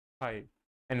Hi,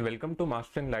 and welcome to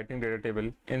Mastering Lightning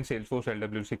Datatable in Salesforce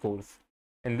LWC course.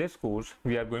 In this course,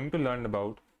 we are going to learn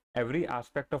about every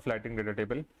aspect of Lightning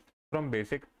Datatable from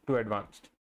basic to advanced,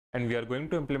 and we are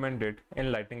going to implement it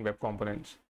in Lightning Web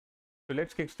Components. So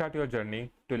let's kickstart your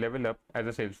journey to level up as a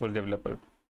Salesforce developer.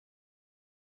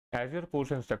 As your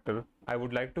course instructor, I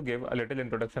would like to give a little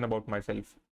introduction about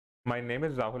myself. My name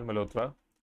is Rahul Malhotra.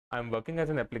 I am working as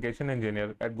an application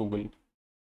engineer at Google.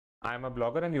 I am a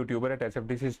blogger and YouTuber at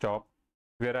SFDC's Top,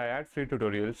 where I add free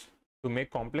tutorials to make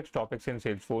complex topics in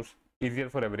Salesforce easier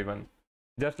for everyone,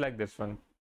 just like this one.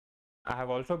 I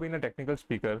have also been a technical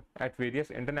speaker at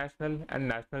various international and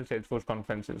national Salesforce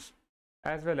conferences,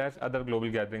 as well as other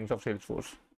global gatherings of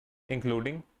Salesforce,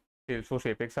 including Salesforce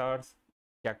Apex Hours,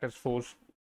 Cactus Force,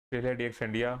 Trailhead EX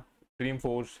India,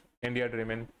 Dreamforce, India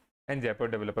Dreamin', and Jaipur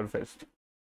Developer Fest.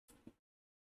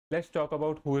 Let's talk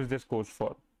about who is this course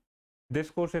for. This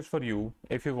course is for you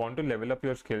if you want to level up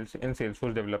your skills in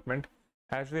Salesforce development,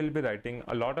 as we will be writing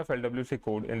a lot of LWC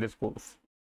code in this course.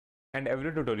 And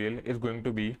every tutorial is going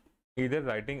to be either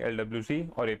writing LWC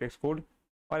or Apex code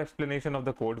or explanation of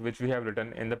the code which we have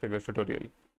written in the previous tutorial.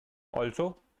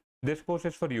 Also, this course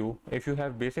is for you if you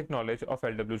have basic knowledge of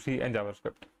LWC and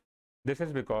JavaScript. This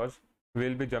is because we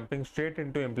will be jumping straight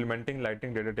into implementing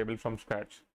Lightning Datatable from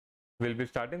scratch. We will be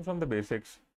starting from the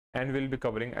basics and we will be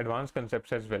covering advanced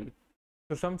concepts as well.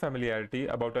 So some familiarity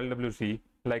about LWC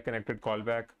like connected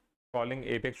callback, calling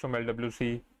Apex from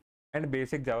LWC, and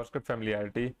basic JavaScript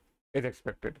familiarity is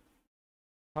expected.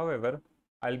 However,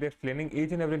 I'll be explaining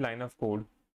each and every line of code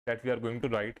that we are going to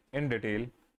write in detail,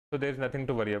 so there is nothing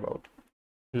to worry about.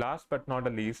 Last but not the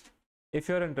least, if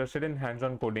you are interested in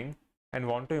hands-on coding and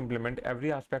want to implement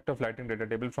every aspect of Lightning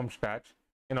Datatable from scratch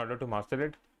in order to master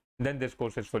it, then this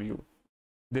course is for you.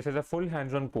 This is a full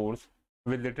hands-on course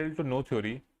with little to no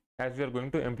theory, as we are going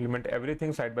to implement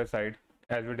everything side by side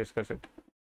as we discuss it.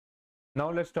 Now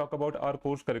let's talk about our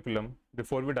course curriculum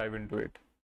before we dive into it.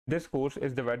 This course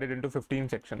is divided into 15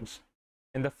 sections.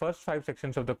 In the first 5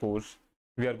 sections of the course,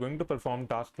 we are going to perform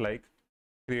tasks like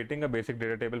creating a basic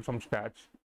data table from scratch,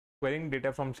 querying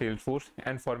data from Salesforce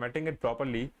and formatting it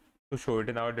properly to show it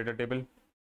in our data table,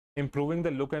 improving the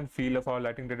look and feel of our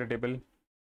Lightning data table,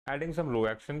 adding some row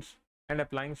actions, and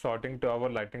applying sorting to our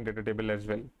Lightning data table as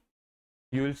well.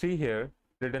 You will see here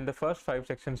that in the first 5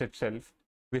 sections itself,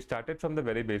 we started from the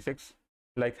very basics,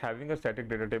 like having a static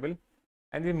data table,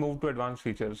 and we moved to advanced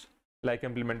features, like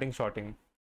implementing sorting.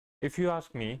 If you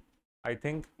ask me, I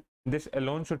think this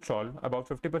alone should solve about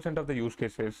 50% of the use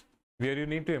cases where you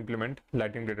need to implement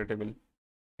Lightning data table.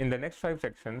 In the next 5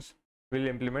 sections, we'll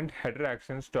implement header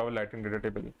actions to our Lightning data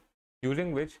table,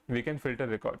 using which we can filter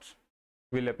records.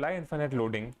 We'll apply infinite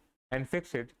loading and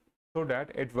fix it so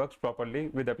that it works properly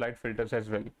with applied filters as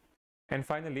well. And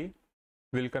finally,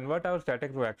 we'll convert our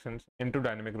static row actions into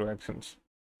dynamic row actions.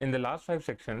 In the last 5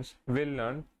 sections, we'll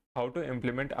learn how to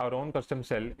implement our own custom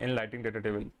cell in Lightning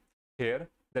Datatable. Here,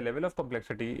 the level of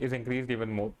complexity is increased even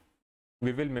more.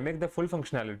 We will mimic the full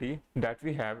functionality that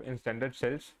we have in standard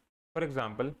cells. For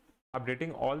example,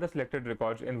 updating all the selected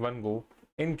records in one go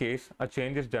in case a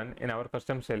change is done in our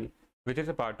custom cell, which is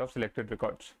a part of selected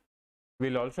records.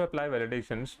 We'll also apply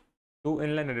validations to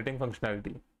inline editing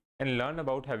functionality and learn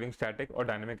about having static or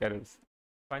dynamic errors.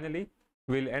 Finally,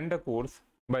 we'll end the course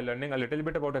by learning a little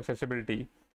bit about accessibility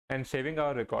and saving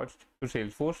our records to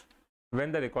Salesforce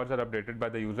when the records are updated by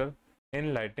the user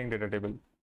in Lightning Datatable.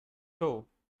 So,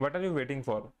 what are you waiting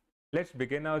for? Let's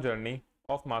begin our journey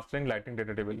of mastering Lightning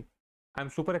Datatable.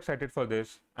 I'm super excited for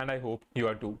this and I hope you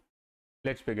are too.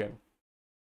 Let's begin.